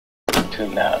to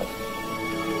love.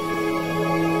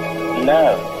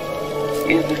 Love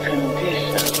is a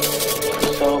condition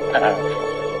so powerful.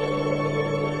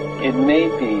 It may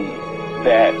be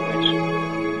that which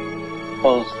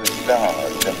holds the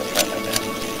stars in the firmament.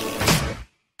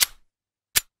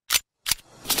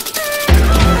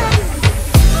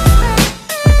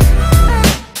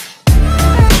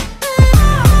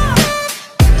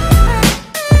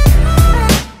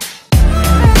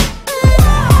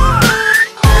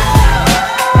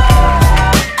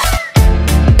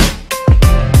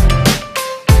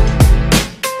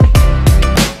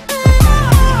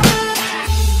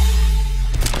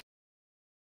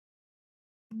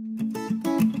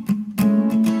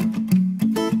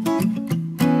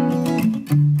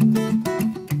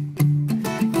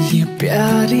 ये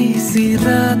प्यारी सी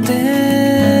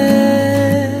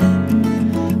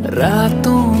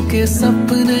रातों के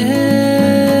सपने,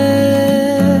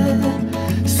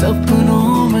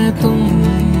 सपनों में तुम,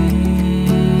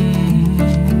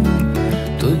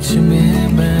 तुझ में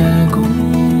मैं गुम,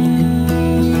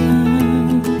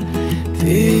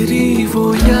 तेरी वो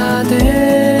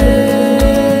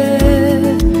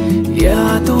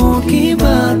यादों की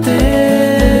बातें,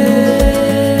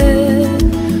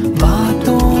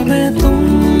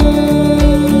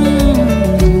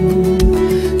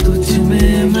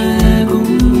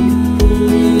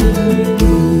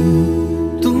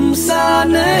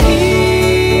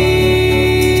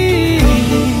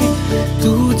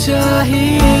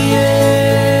 चाहिए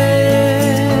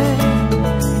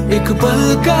एक पल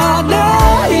का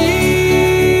नहीं,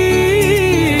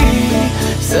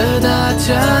 सदा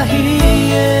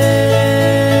चाहिए।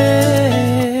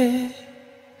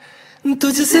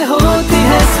 तुझसे होती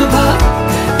है सुबह,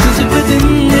 तुझ पे दिन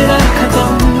मेरा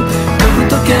खत्म, कहूँ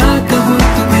तो क्या कहूँ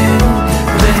तुम्हें,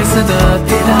 वह सदा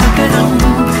तेरा करम।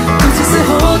 तुझसे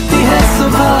होती है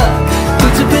सुबह,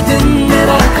 तुझ पे दिन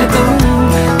मेरा खत्म,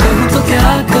 कहूँ तो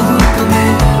क्या कहूँ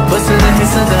तुम्हें, बस रहे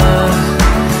सदा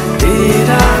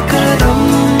तेरा करम।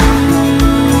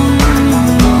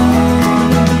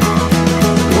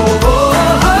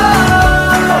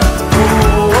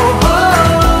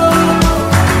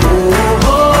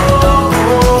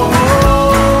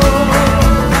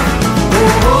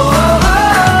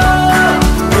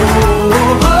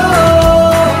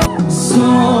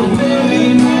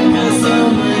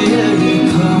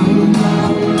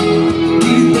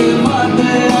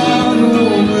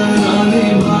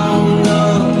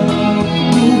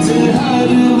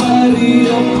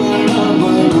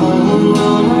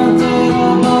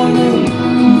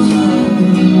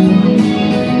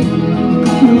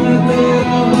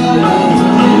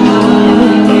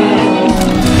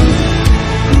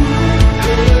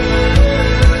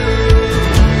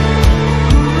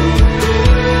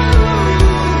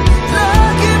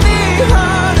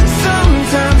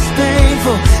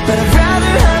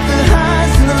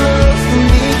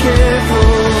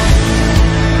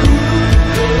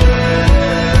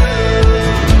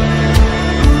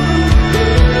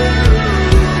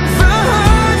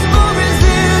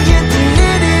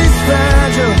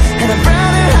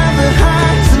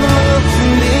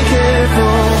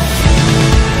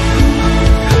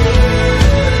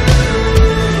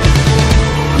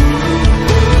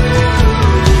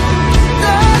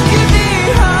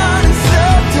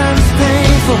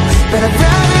 But I'd